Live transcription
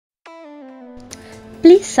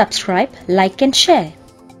Please subscribe, like and share.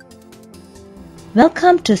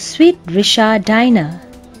 Welcome to Sweet Risha Diner.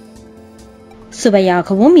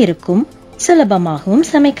 சுவையாகவும் இருக்கும், சுலபமாகவும்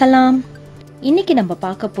சமைக்கலாம். இன்னைக்கு நம்ம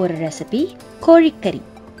பார்க்க போற ரெசிபி கோழிக்கறி.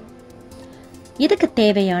 இதுக்கு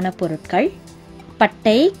தேவையான பொருட்கள்: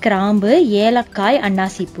 பட்டை, கிராம்பு, ஏலக்காய்,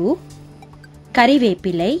 அன்னாசிப்பூ,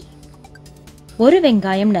 கறிவேப்பிலை, ஒரு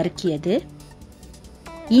வெங்காயம் நறுக்கியது,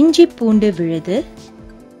 இஞ்சி பூண்டு விழுது,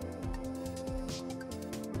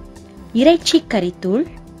 இறைச்சி கறித்தூள்,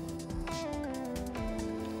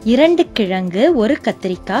 2 கிழங்கு, ஒரு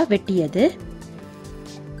கத்திரிக்காய் வெட்டியது,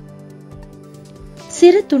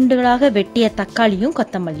 சிறு துண்டுகளாக வெட்டிய தக்காளியும்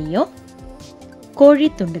கொத்தமல்லியும், கோழி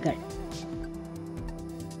துண்டுகள்.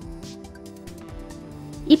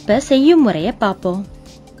 இப்ப செய்யும் முறையை பார்ப்போம்.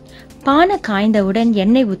 பானை காய்ந்தவுடன்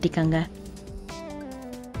எண்ணெய் ஊத்திக்கங்க.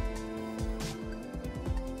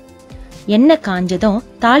 எண்ணெய் காஞ்சதும்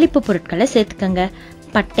தாளிப்பு பொருட்களை சேர்த்துக்கங்க.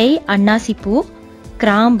 பட்டை, அன்னாசிப்பூ,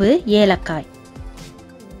 கிராம்பு, ஏலக்காய்.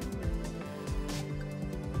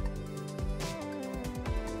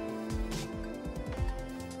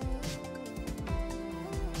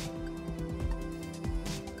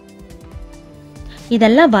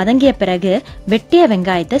 இதெல்லாம் வதங்கிய பிறகு வெட்டிய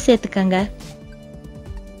வெங்காயத்தை சேர்த்துக்கங்க.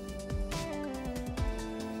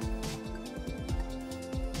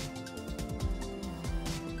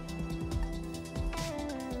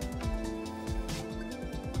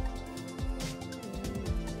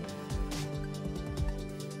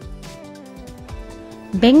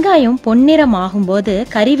 வெங்காயம் பொன்னிறம் ஆகும்போது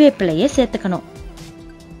கறிவேப்பிலையை சேர்த்துக்கணும்.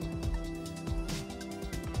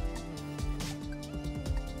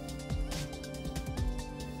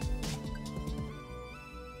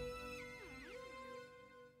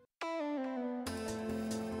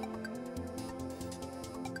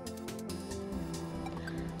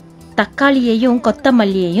 தக்காளியையும்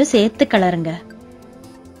கொத்தமல்லியையும் சேர்த்து கலருங்க.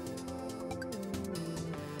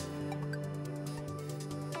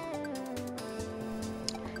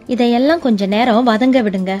 இதையெல்லாம் கொஞ்ச நேரம் வதங்க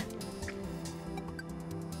விடுங்க.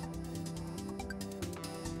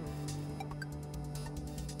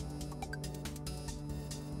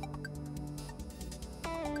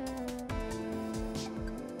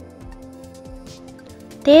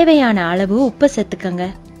 தேவையான அளவு உப்பு சேர்த்துக்கங்க.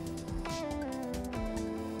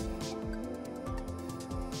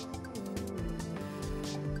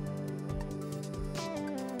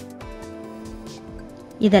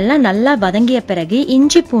 இதெல்லாம் நல்லா வதங்கிய பிறகு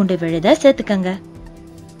இஞ்சி பூண்டு விழுத சேர்த்துக்கங்க.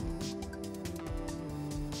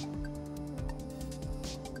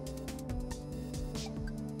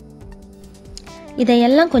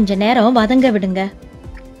 இதையெல்லாம் கொஞ்ச நேரம் வதங்க விடுங்க.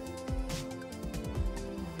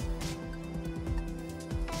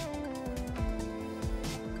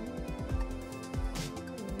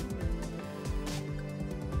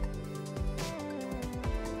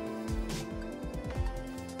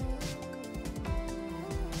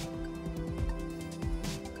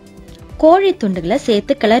 கோழி துண்டுகளை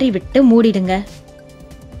சேர்த்து கிளறி விட்டு மூடிடுங்க.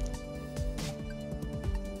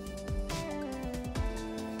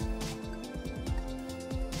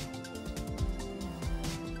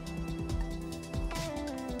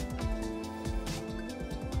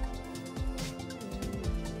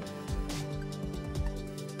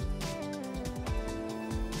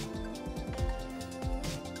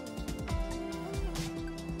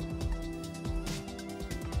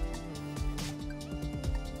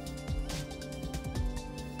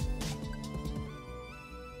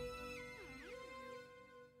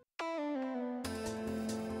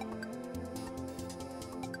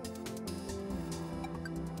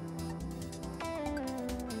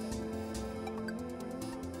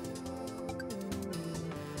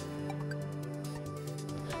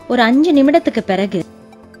 ஒரு 5 நிமிடத்துக்கு பிறகு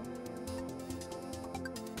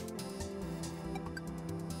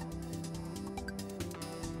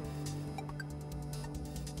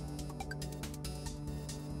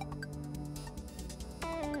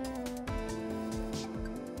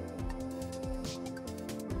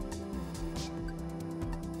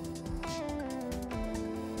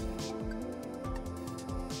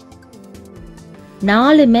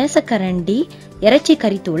நாலு மேசக்கரண்டி இறைச்சி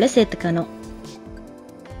கறித்தூளை சேர்த்துக்கணும்.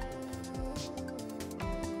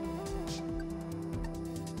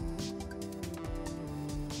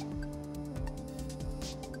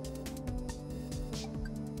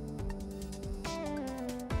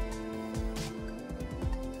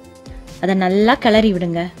 அதை நல்லா கிளறி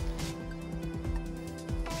விடுங்க.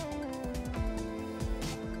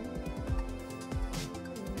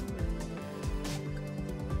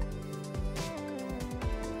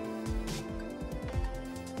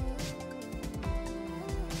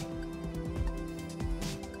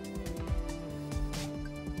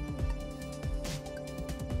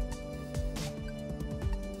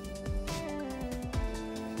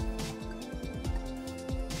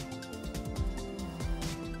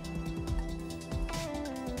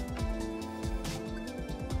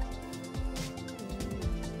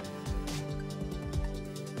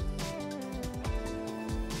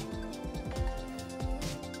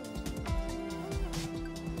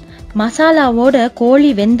 மசாலாவோட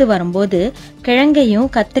கோழி வெந்து வரும்போது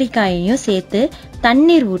கிழங்கையும் கத்திரிக்காயையும் சேர்த்து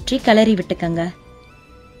தண்ணீர் ஊற்றி கிளறி விட்டுக்கங்க.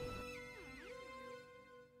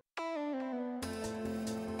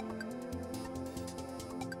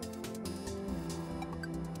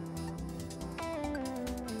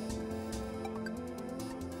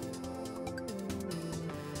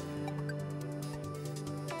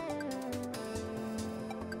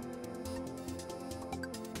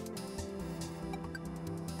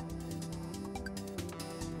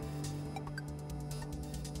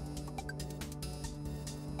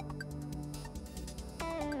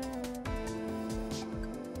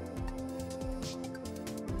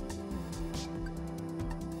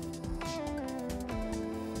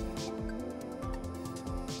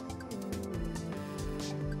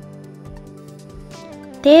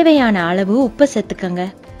 தேவையான அளவு உப்பு சேர்த்துக்கங்க.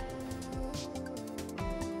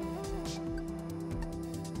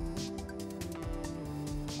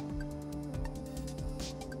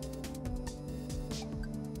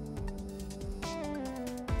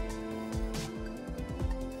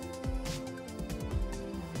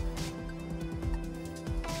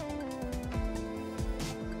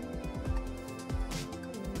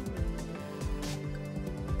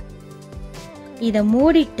 இத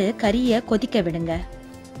மூடிட்டு கறியை கொதிக்க விடுங்க.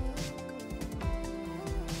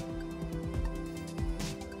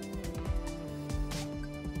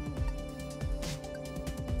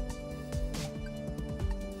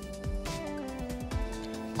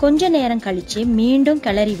 கொஞ்ச நேரம் கழிச்சு மீண்டும்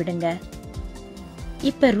கிளறி விடுங்க.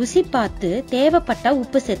 இப்ப ருசி பார்த்து தேவைப்பட்ட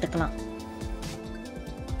உப்பு சேர்த்துக்கலாம்.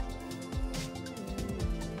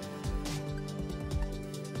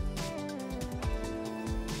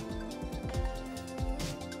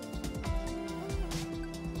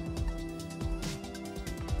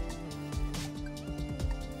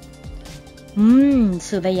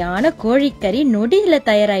 சுவையான கோழிக்கறி நொடியில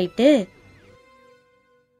தயாராயிட்டு.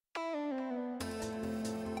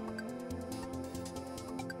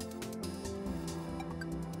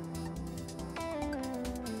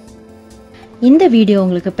 இந்த வீடியோ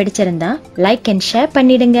உங்களுக்கு பிடிச்சிருந்தா லைக் அண்ட் ஷேர்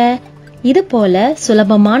பண்ணிடுங்க. இது போல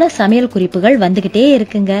சுலபமான சமையல் குறிப்புகள் வந்துகிட்டே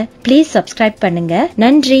இருக்குங்க. ப்ளீஸ் சப்ஸ்கிரைப் பண்ணுங்க.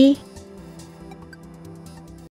 நன்றி.